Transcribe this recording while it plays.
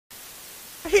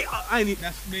I ain't even.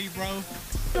 That's me, bro.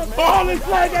 All this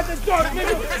flag at the dark,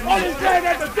 nigga. All this flag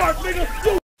at the dark, nigga.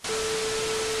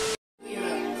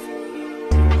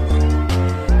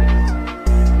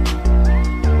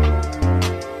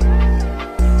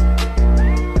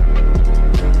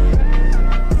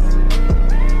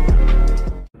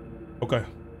 Okay.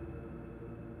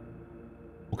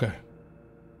 Okay.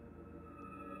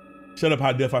 Shut up,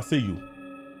 High Def. I see you.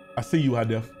 I see you, High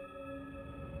Def.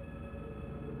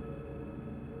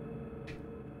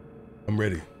 I'm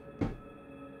ready.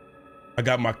 I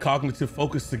got my cognitive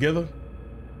focus together.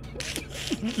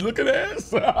 Look at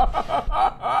ass.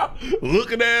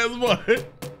 Look at ass, boy.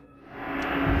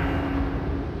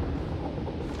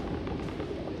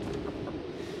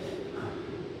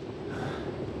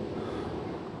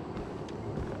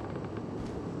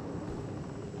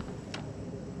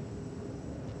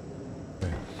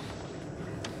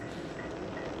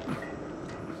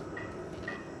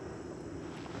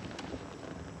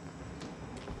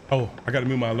 Oh, I gotta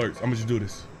mute my alerts. I'm gonna just do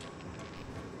this.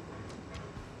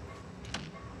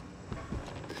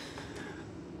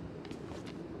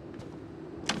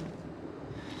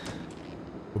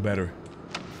 What battery?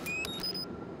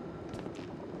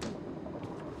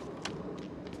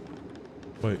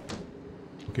 Wait.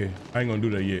 Okay, I ain't gonna do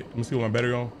that yet. Let me see what my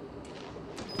battery on.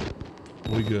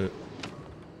 We good.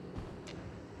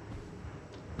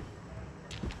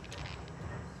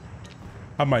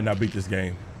 I might not beat this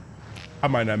game. I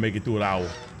might not make it through an hour.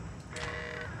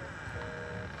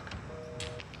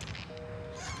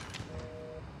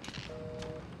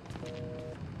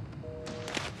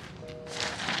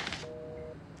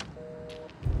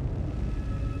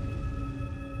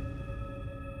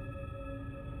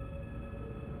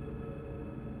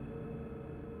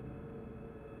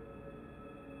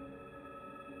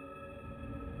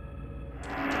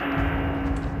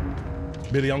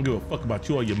 Billy, I don't give a fuck about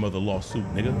you or your mother lawsuit,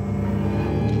 nigga.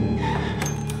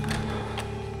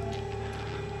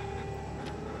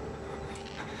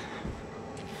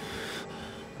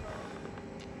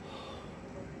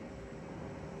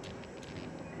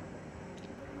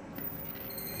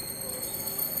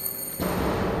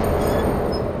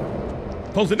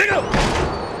 Close it, nigga!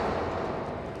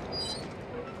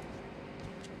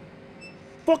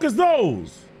 Fuck is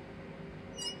those?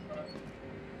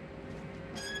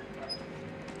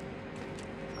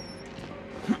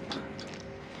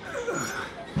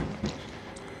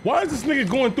 Why is this nigga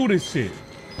going through this shit?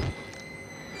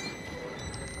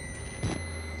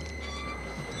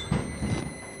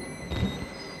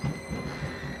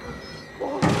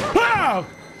 Ah!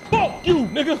 Fuck you,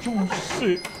 nigga! Oh,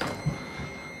 shit.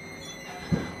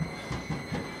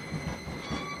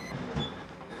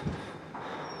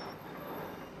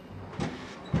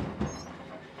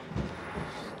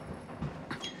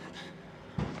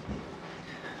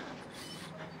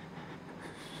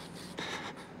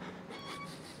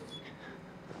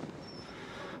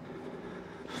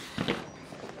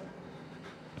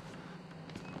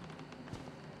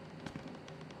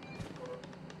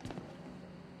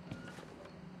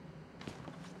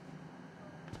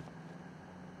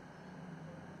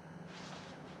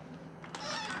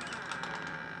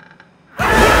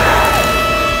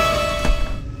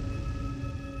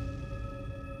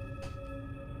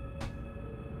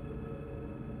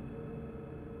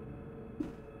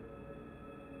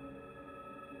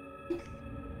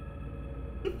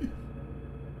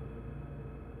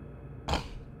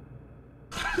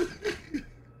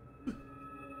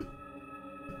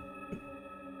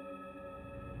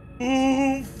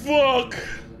 Oh, fuck.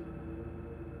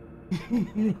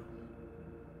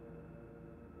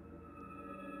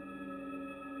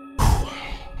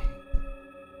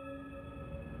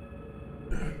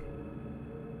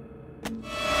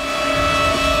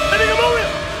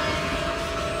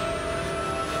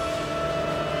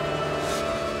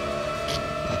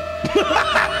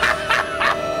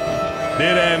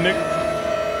 Dead ass nigga.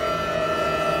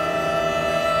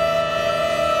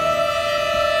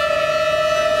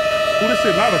 Ooh, this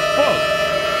shit loud as fuck.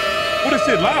 Ooh, this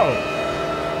shit loud.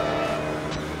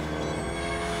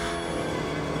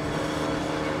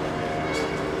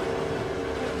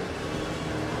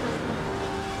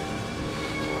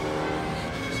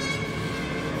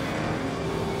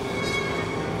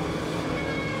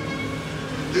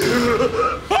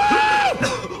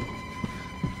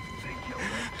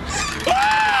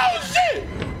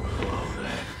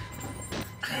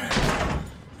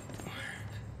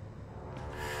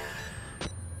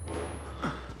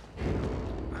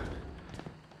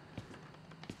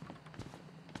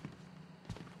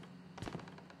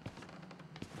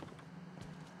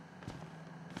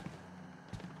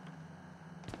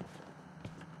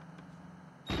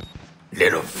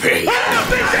 little face. Ah,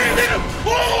 big damn him!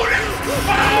 Oh,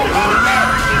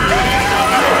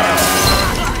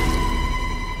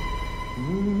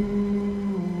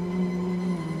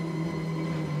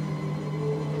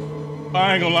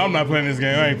 I ain't gonna lie, I'm not playing this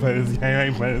game. I ain't playing this game. I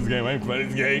ain't playing this game. I ain't playing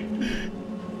this game.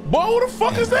 Boy, who the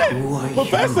fuck is that?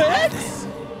 Professor X?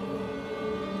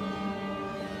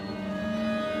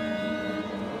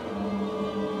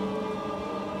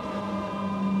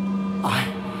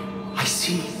 I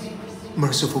see.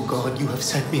 Merciful God, you have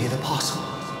sent me an apostle.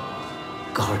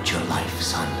 Guard your life,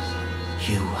 son.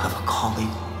 You have a calling.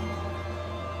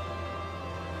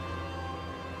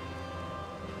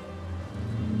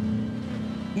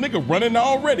 Nigga running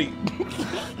already.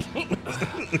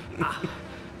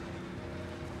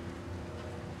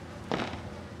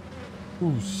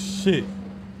 Oh shit.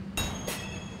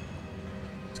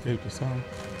 Escape the sound.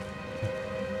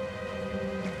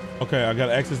 Okay, I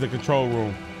gotta access the control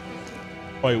room.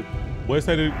 Wait, where's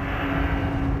that?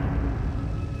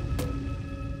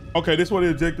 Okay, this is what the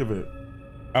objective is.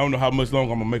 I don't know how much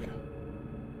longer I'm gonna make it.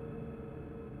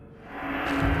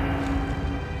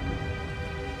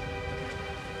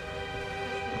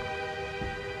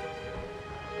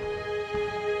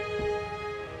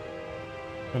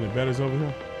 Any batteries over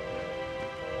here?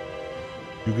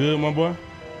 You good, my boy?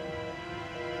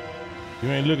 You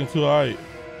ain't looking too alright.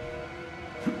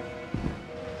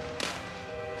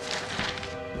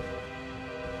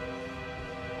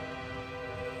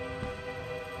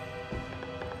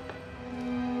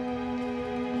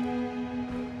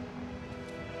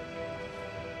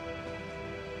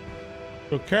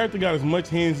 Your character got as much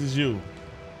hands as you.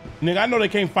 Nigga, I know they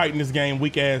can't fight in this game,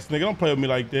 weak ass nigga. Don't play with me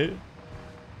like that.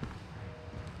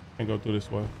 Can't go through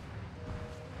this way.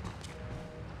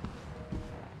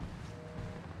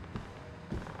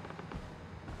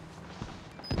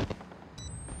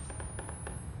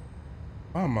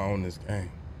 Why am I on this game?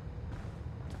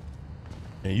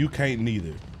 And you can't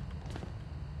neither.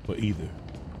 But either.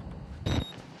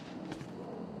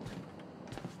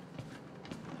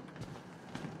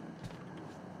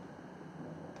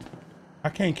 I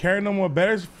can't carry no more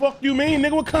batteries. Fuck you mean,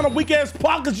 nigga? What kind of weak ass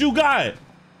pockets you got?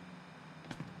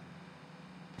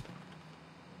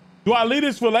 Do I leave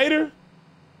this for later?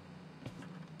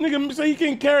 Nigga say he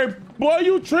can carry. Boy,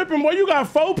 you tripping, boy. You got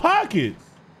 4 pockets.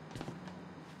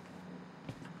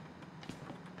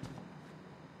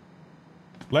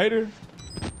 Later?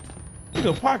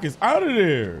 Nigga, pockets out of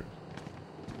there.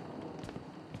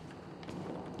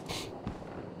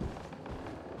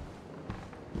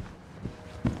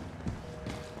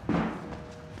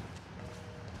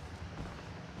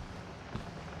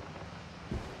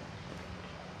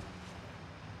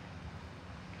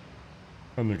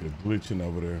 That nigga glitching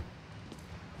over there.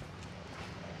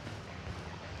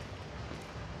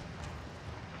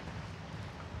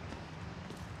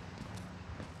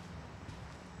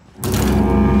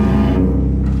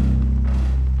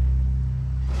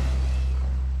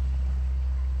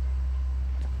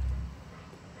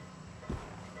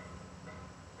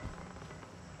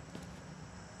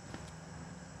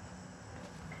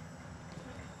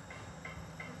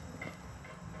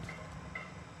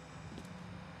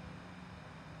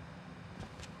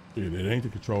 Yeah, that ain't the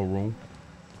control room.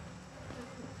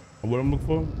 And what I'm looking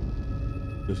for?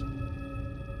 This.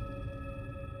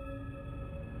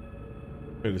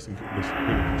 Okay, this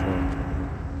control.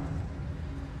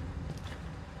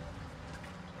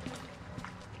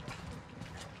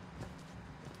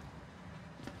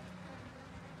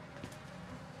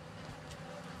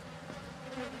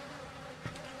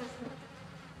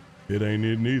 It ain't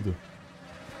it neither.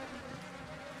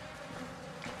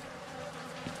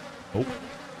 Oh.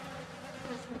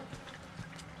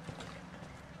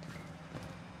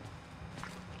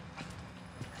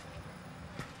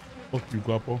 Fuck you,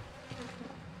 guapo.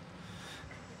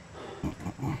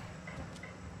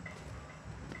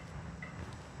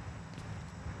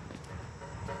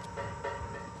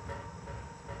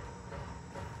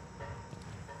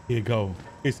 Here you go.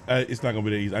 It's not gonna be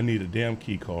that easy. I need a damn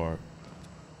key card.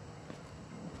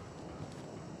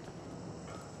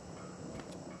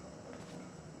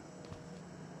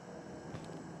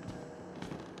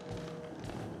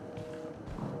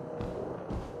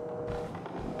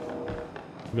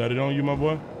 You got it on you, my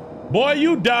boy? Boy,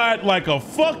 you died like a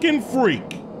fucking freak.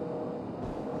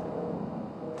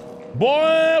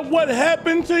 Boy, what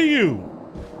happened to you?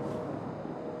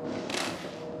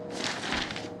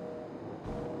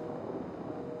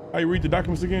 How you read the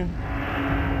documents again?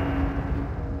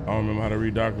 I don't remember how to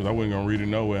read documents. I wasn't gonna read it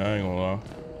no way, I ain't gonna lie.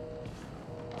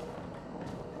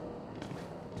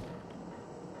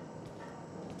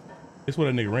 It's what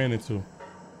a nigga ran into.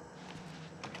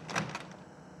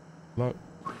 Look.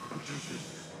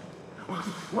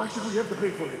 Why should we have to pay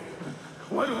for it?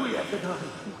 Why do we have to die?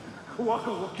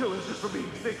 Walker will kill us just for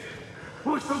being sick.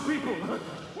 We're some people.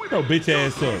 Yo, bitch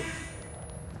ass up.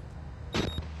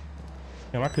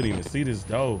 Damn, I couldn't even see this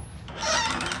door.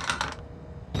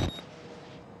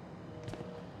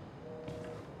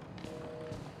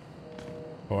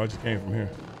 Oh, I just came from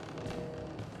here.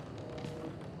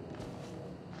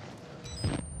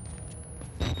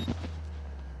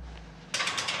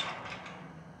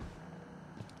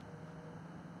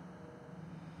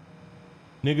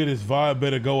 Nigga, this vibe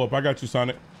better go up. I got you,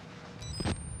 Sonic.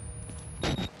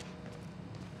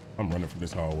 I'm running from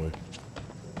this hallway.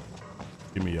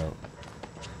 Get me out.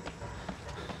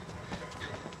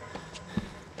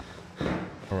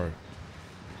 All right.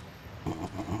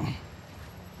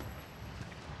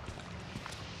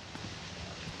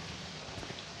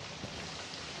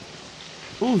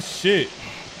 Oh shit.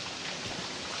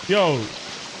 Yo,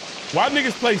 why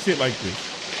niggas play shit like this?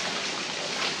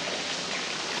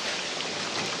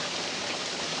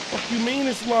 What you mean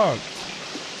it's locked?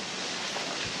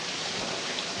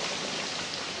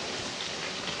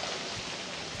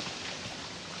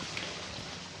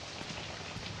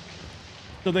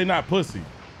 So they not pussy.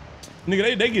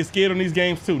 Nigga, they get scared on these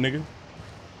games too, nigga.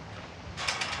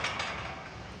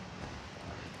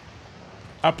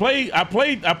 I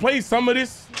played some of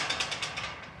this.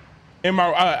 And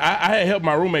I had helped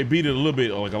my roommate beat it a little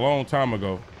bit, like a long time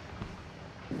ago.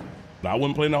 But I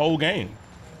wasn't playing the whole game.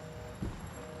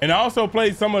 And I also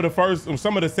played some of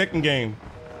the second game.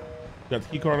 Got the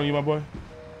key card on you, my boy?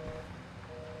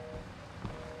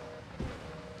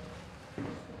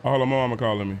 Oh, hold on, my mama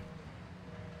calling me.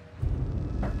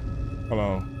 Hold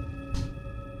on.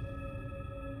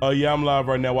 Oh yeah, I'm live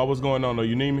right now. What's going on though?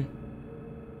 You need me?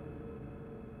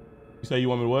 You say you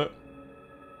want me to what?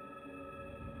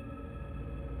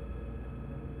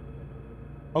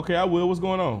 Okay, I will. What's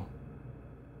going on?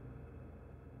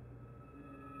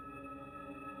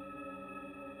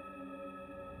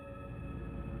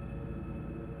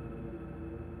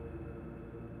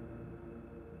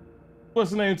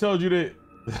 What's the name told you that?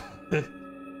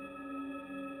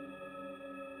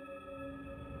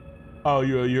 Oh,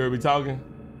 you heard me talking?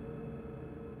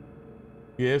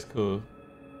 Yeah, it's cool.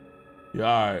 Yeah,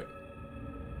 all right.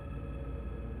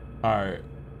 All right.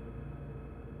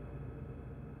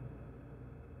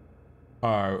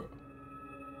 All right.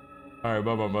 All right,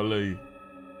 bye-bye, my lady.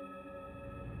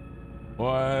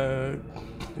 What?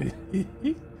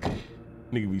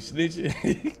 Nigga be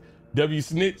snitching. W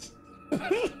snitch.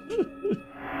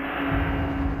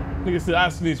 Nigga said, I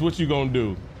snitch, what you gonna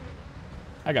do?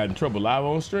 I got in trouble live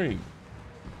on stream.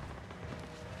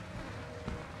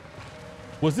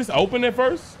 Was this open at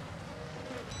first?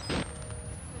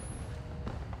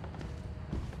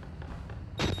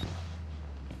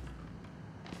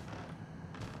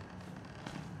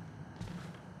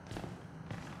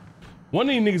 One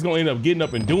of these niggas gonna end up getting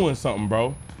up and doing something,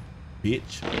 bro.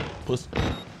 Bitch. Pussy.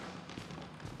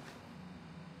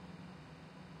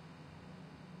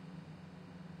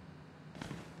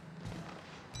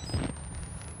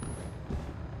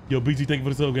 Yo, BG, thank you for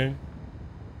the sub, gang.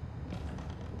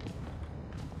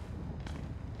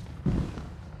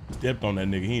 Stepped on that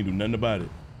nigga. He ain't do nothing about it.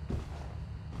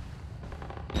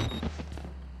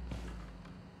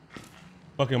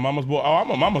 Fucking mama's boy. Oh, I'm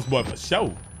a mama's boy for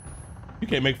sure. You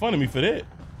can't make fun of me for that.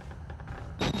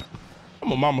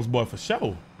 I'm a mama's boy for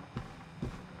sure.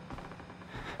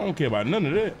 I don't care about none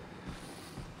of that.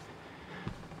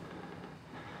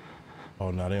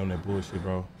 Oh, no, they on that bullshit,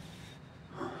 bro.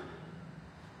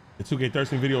 The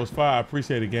 2K13 video was fire. I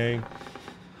appreciate it, gang.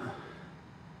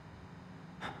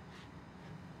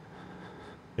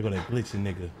 They go that glitching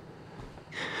nigga.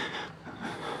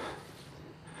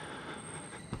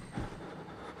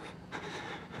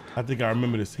 I think I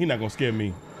remember this. He not gonna scare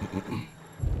me.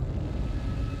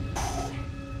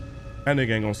 That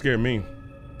nigga ain't gonna scare me.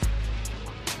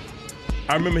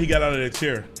 I remember he got out of that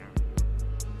chair.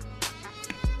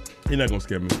 He not gonna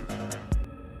scare me.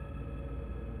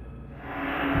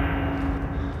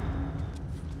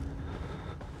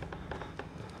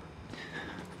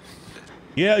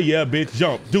 Yeah, yeah, bitch,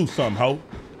 jump. Do something, ho.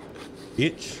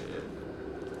 Bitch.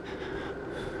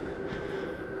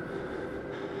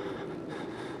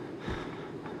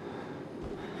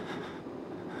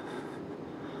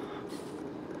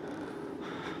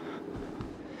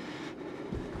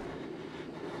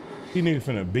 He nigga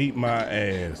finna beat my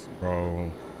ass,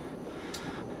 bro.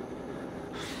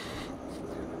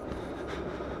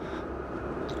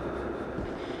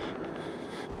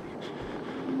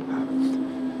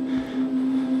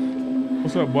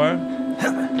 What's up, boy?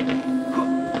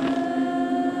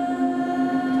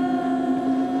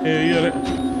 Hell yeah,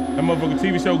 that motherfucking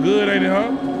TV show good, ain't it,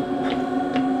 huh?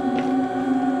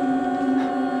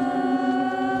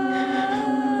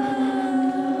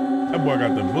 That boy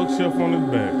got the bookshelf on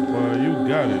his back. Boy, you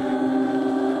got it.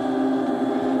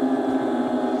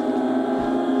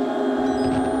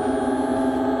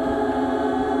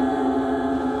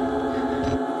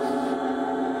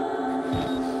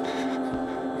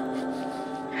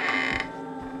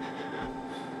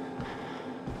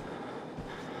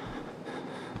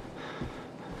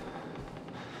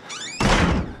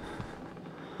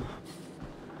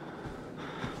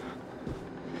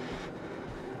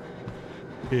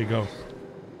 Here you go.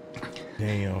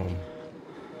 Damn.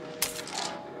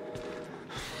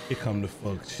 Here come the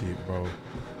fuck shit, bro.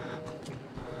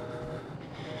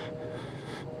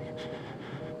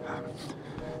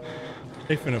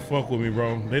 They finna fuck with me,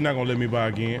 bro. They not gonna let me buy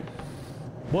again.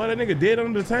 Boy, that nigga dead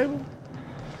under the table?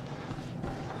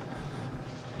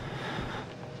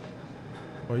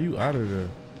 Boy, you out of there.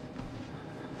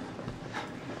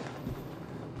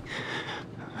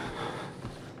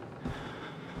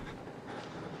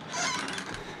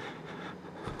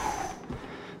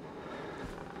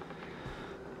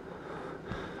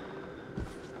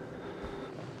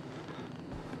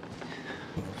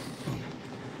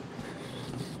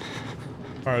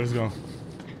 All right, let's go.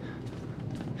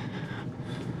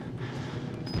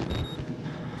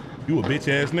 You a bitch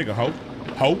ass nigga, hoe.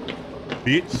 Hoe.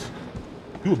 Bitch.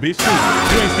 You a bitch too.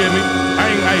 You ain't scared me. I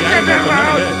ain't going for none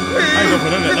of that. I ain't going for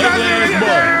none of that. Ugly ass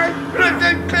boy.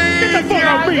 Get the fuck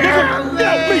out of me, nigga. Get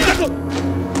out of me, nigga.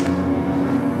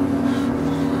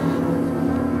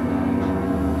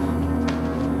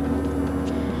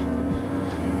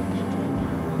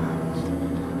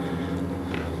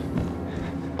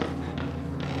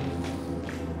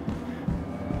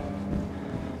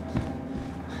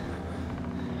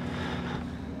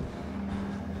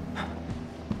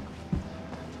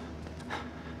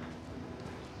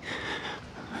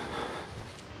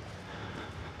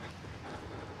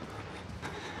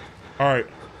 All right.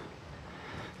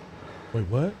 Wait,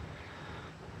 what?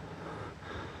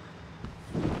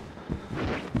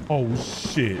 Oh,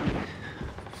 shit.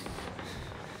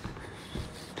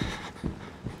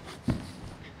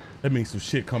 That means some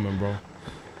shit coming, bro.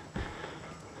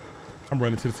 I'm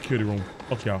running to the security room.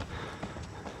 Fuck y'all.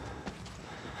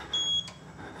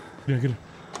 Get in.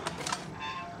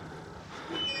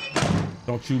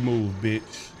 Don't you move,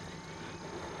 bitch.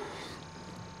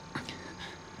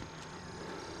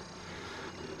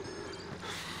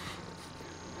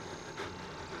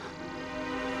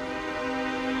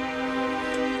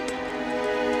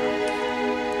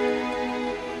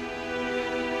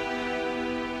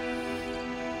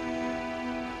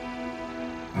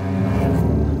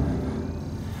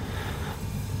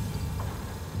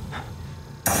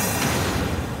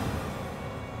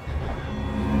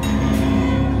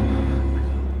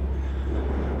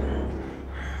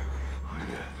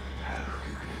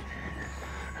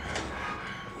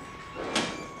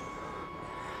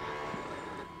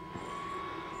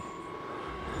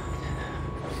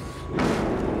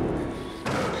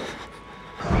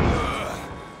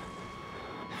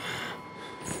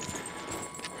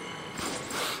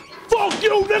 Fuck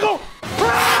you, nigga!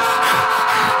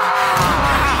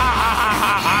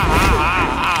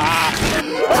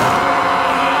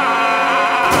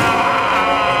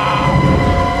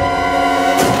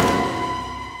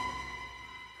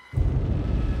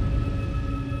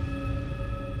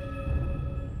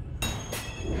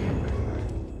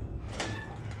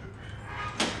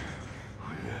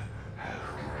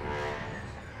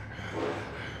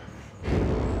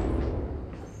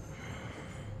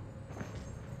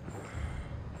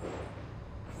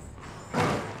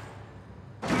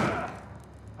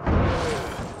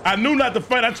 I knew not to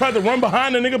fight. I tried to run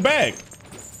behind the nigga back.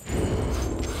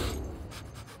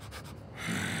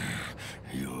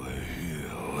 You were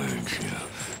here, weren't you?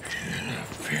 In a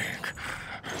pig.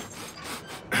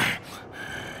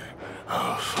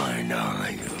 I'll find all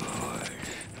yours.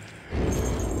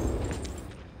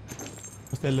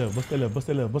 Bust that left, bust that left, bust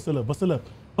that left, bust that left, bust that left.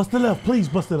 Bust the left, please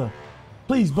bust it left.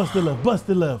 Please bust the left, bust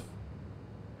the left.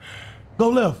 Go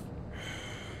left.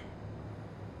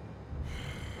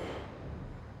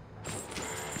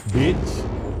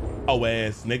 Bitch. Oh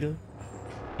ass nigga.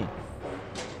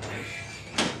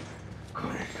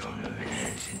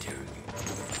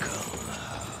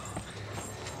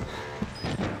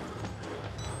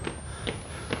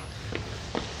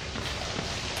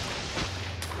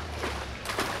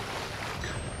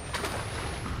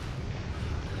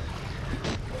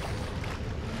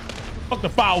 Fuck the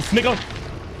fouls, nigga.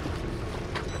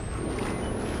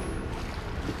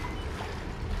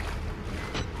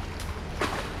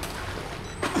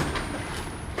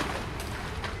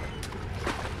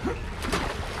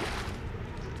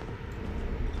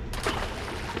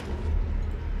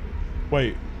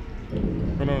 Wait.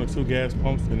 Turn on the 2 gas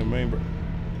pumps in the main.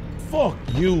 Fuck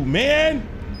you, man.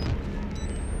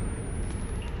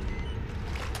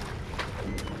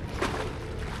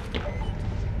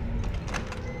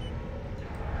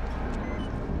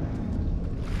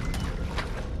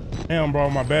 Damn, bro,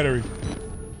 my battery.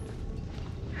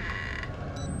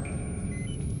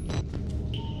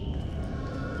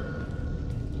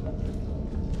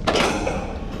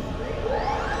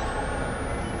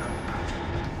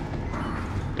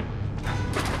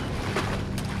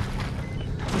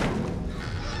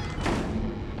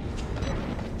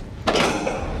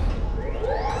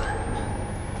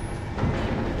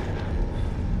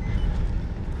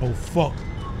 Oh, fuck.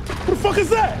 What the fuck is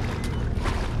that?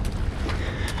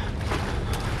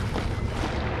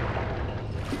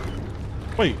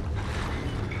 Wait.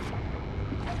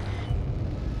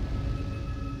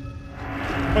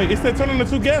 Wait, it said turn on the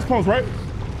 2 gas pumps, right?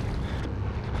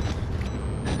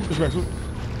 Just back, swoop.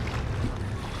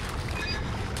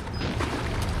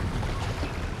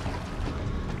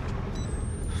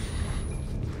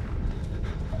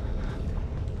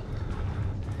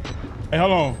 Hey,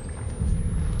 hold on.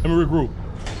 Let me regroup.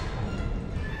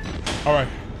 All right.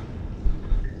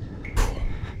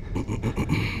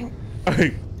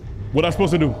 Hey, what I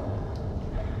supposed to do?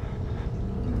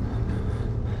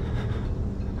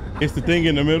 It's the thing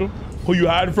in the middle. Who you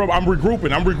hiding from? I'm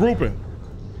regrouping. I'm regrouping.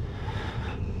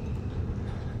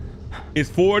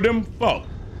 It's 4 of them. Fuck.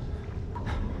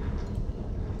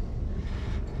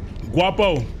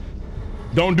 Guapo,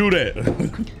 don't do that.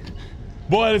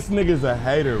 Boy, this nigga's a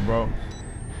hater, bro.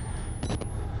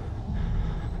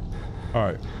 All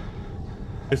right.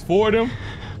 It's 4 of them.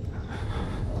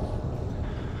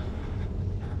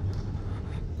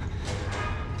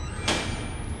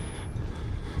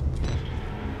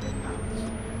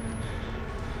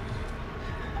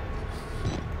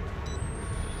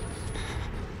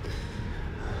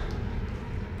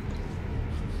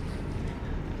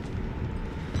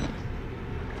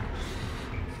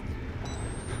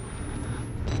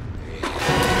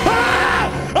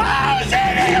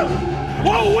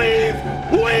 Whoa, weave!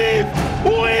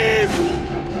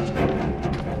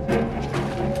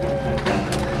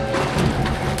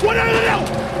 What? No!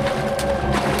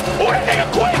 Oh, that nigga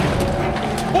quick!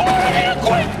 Oh, that nigga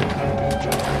quick!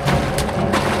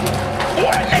 Oh,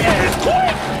 that nigga is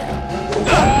quick!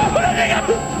 Oh, that nigga!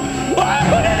 Oh,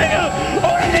 that nigga!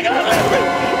 Oh, that nigga left me!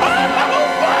 Oh,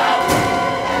 fuck!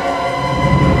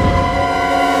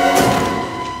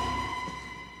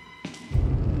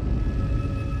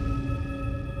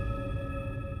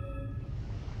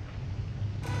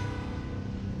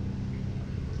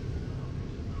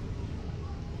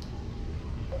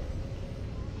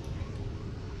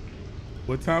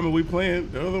 What time are we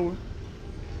playing? The other one?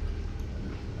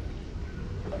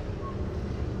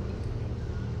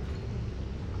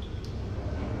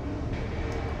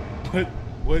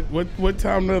 What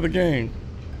time the other game?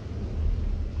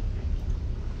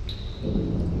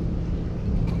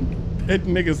 That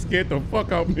nigga scared the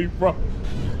fuck out of me, bro.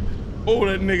 Oh,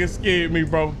 that nigga scared me,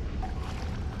 bro.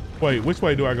 Wait, which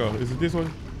way do I go? Is it this way?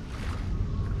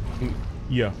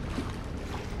 Yeah.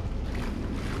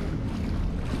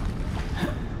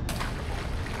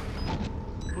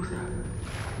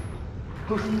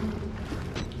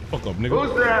 Fuck up, nigga.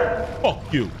 Who's that?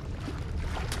 Fuck you.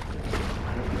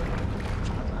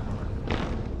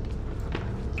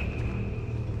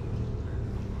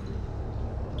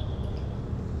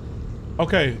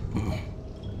 Okay.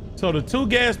 So the 2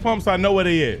 gas pumps, I know where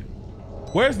they at.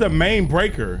 Where's the main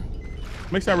breaker?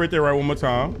 Make sure I read that right one more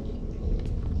time.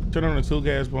 Turn on the 2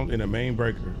 gas pumps and the main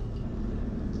breaker.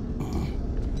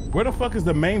 Where the fuck is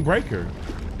the main breaker?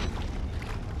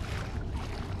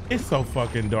 It's so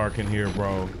fucking dark in here,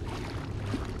 bro.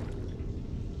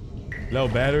 Low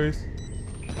batteries.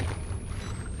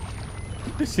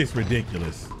 This shit's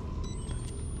ridiculous.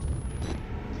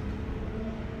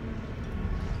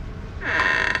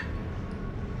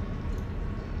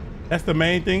 That's the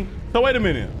main thing. So wait a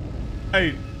minute.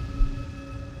 Hey.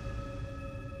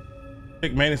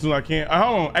 Take man as soon as I can.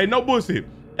 Hold on. Hey, no bullshit.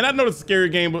 And I know it's a scary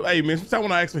game, but hey man, sometimes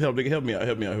when I ask for help, nigga, help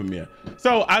me out.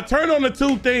 So I turned on the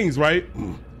 2 things, right?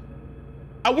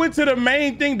 I went to the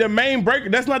main thing, the main breaker.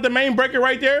 That's not the main breaker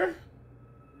right there?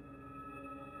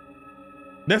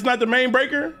 That's not the main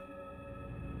breaker?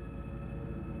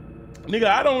 Nigga,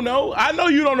 I don't know. I know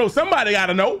you don't know. Somebody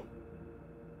gotta know.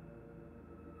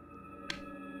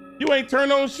 You ain't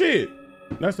turned on shit.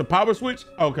 That's the power switch?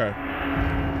 Okay.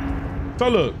 So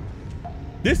look,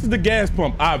 this is the gas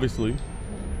pump, obviously.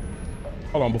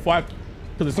 Hold on, because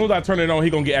as soon as I turn it on,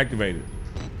 he gonna get activated.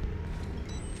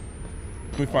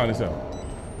 Let me find this out.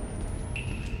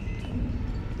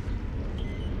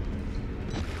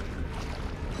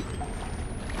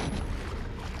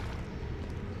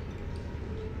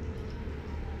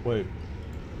 Wait.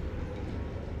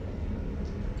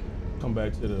 Come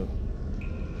back to the...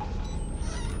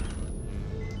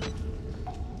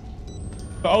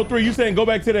 So 03, you saying go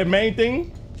back to that main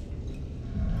thing?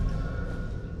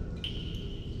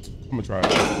 I'm gonna try it.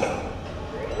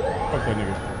 Fuck that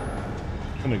nigga.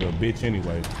 That nigga a bitch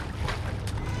anyway.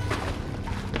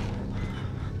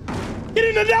 Get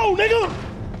in the door, nigga!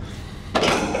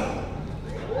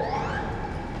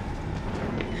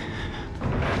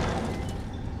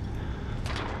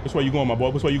 Which way you going, my boy?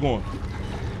 Which way you going?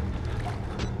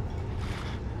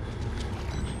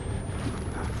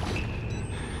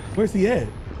 Where's he at?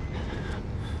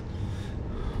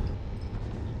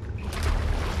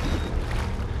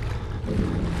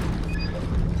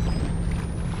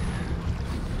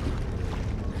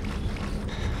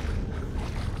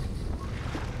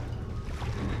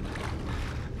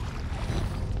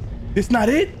 This not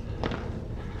it?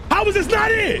 How is this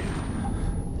not it?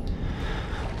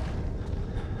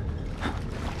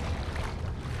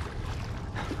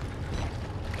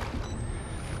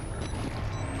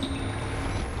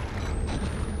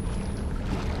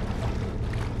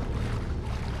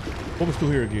 What was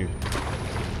through here again?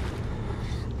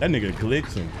 That nigga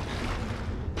glitching.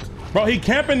 Bro, he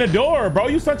camping the door, bro.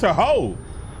 You such a hoe.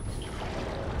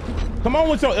 Come on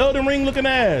with your Elden Ring looking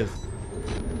ass.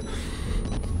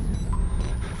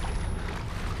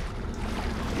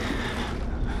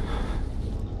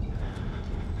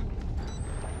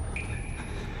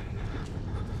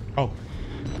 Oh.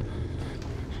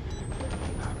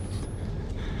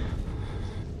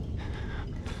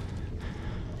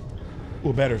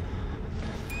 Oh, better.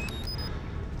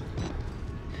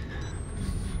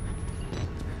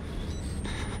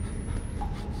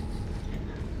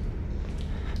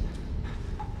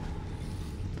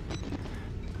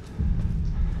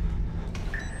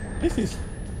 This is...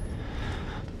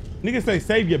 Niggas say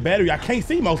save your battery. I can't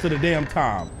see most of the damn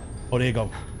time. Oh, there you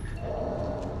go.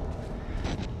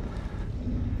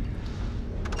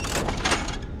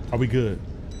 Are we good?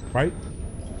 Right?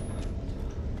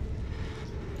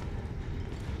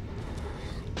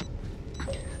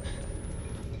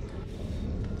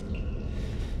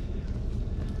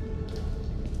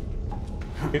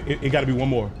 It gotta be one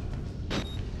more.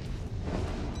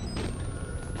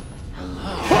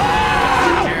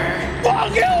 Ah!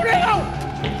 Fuck you now!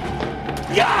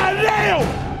 God damn!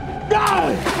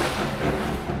 God!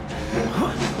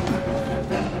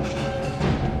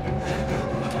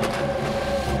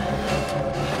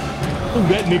 Ooh,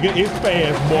 that nigga is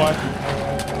fast, boy.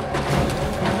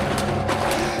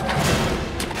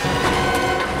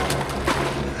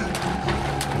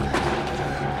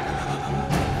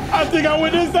 I think I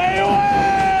went the same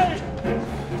way!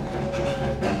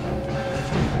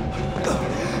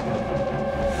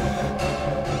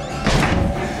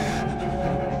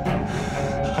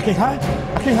 I can't hide.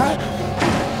 I can't hide.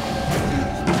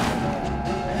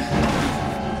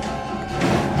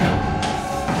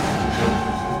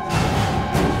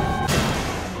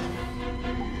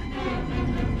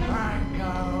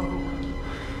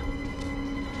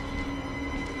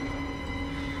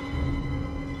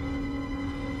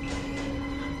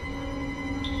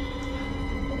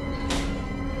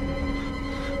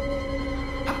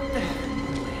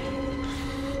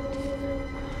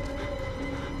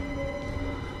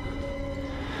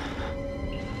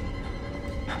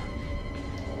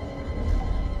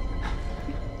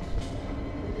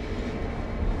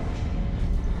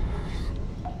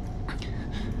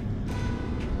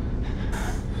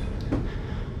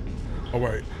 All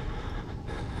right.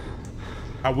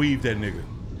 I weaved that nigga.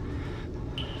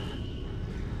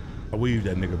 I weaved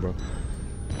that nigga, bro.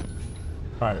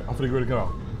 All right, I'm finna get ready to get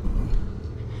off.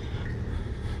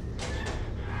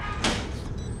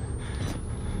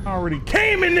 I already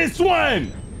came in this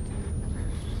one.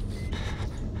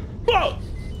 Whoa.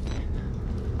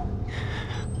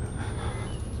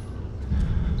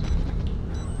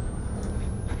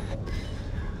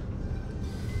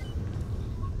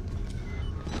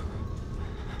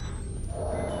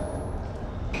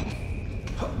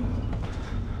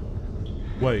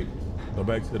 Wait, go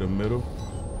back to the middle.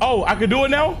 Oh, I can do it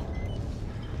now?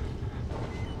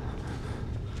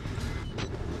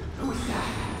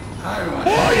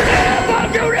 Oh yeah,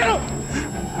 fuck you now!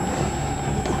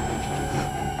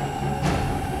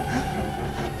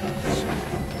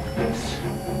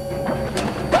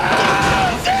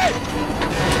 Ah, shit!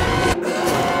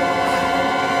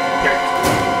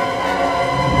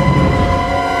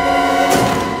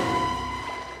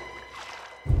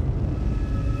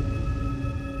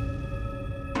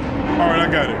 All right, I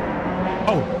got it.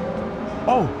 Oh,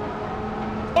 oh,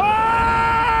 oh!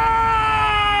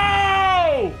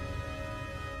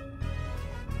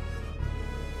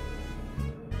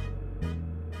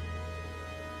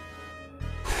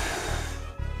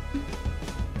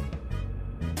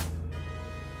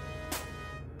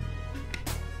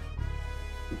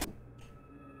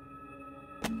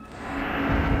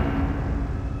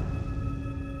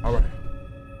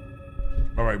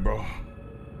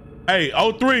 Hey,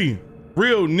 O3,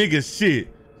 real nigga shit.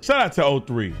 Shout out to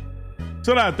O3.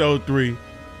 Shout out to O3.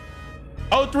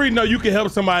 O3 know you can help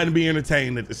somebody and be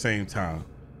entertained at the same time.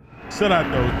 Shout out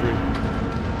to O3.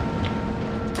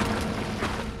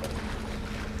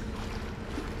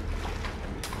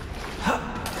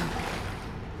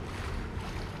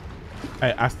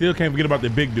 Hey, I still can't forget about the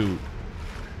big dude.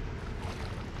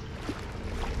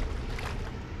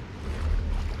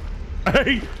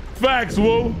 Hey, facts,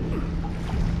 woo.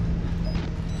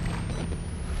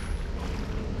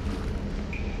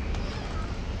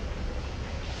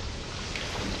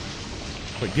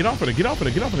 Wait, get off of it, get off of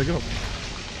it, get off of it, get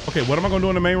off. Okay, what am I gonna do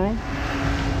in the main room?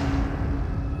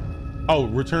 Oh,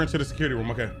 return to the security room,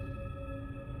 okay.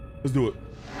 Let's do it.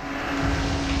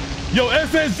 Yo,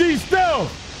 SSG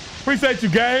Stealth! Appreciate you,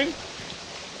 gang.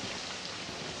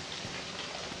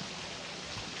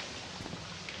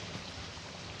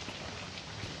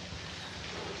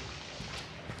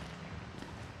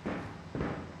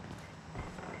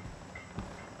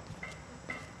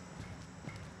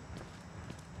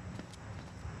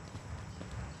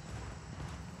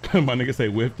 My nigga say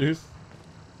whifters.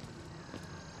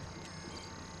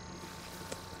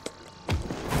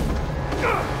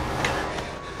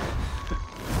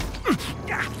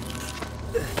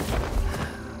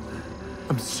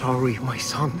 I'm sorry, my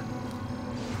son.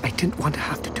 I didn't want to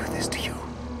have to do this to you.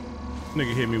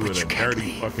 Nigga hit me But with you a can't dirty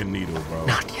leave. fucking needle, bro.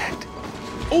 Not yet.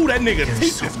 Oh, that nigga There's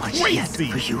teeth so is much yet crazy.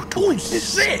 for you to Oh,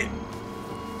 witness. shit.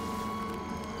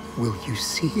 Will you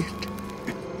see it?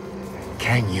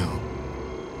 Can you?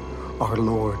 Our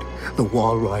Lord, the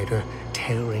Wall Rider,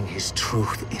 tearing his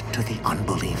truth into the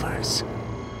unbelievers.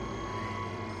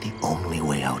 The only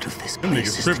way out of this Them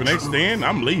place niggas is tripping, the they truth. stand.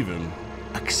 I'm leaving.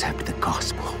 Accept the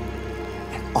gospel,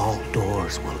 and all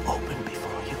doors will open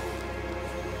before you.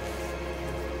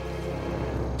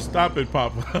 Stop it,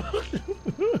 Papa.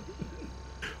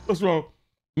 What's wrong?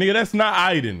 Nigga, that's not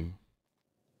Aiden.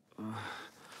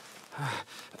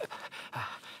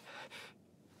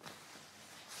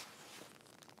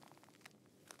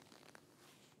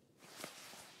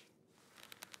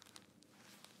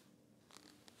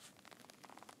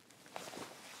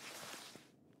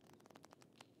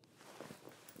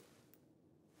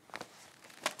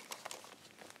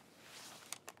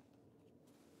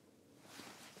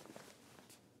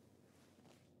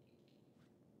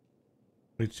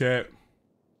 Hey, chat.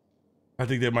 I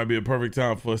think that might be a perfect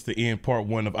time for us to end part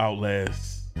 1 of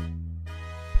Outlast.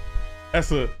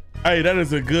 That's a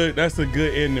good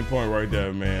ending point right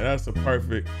there, man. That's a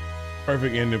perfect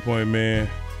ending point, man.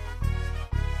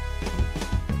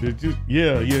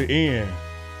 Yeah, you're in.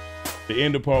 The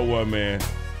end of part 1, man.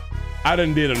 I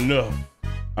done did enough.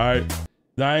 All right.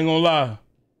 I ain't gonna lie.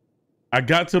 I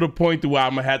got to the point to where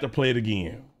I'm gonna have to play it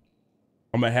again.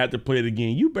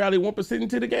 You barely 1%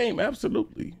 into the game.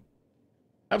 Absolutely.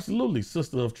 Absolutely,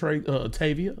 sister of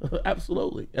Tavia.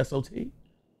 Absolutely. SOT.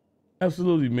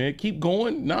 Absolutely, man. Keep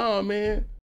going. Nah, man.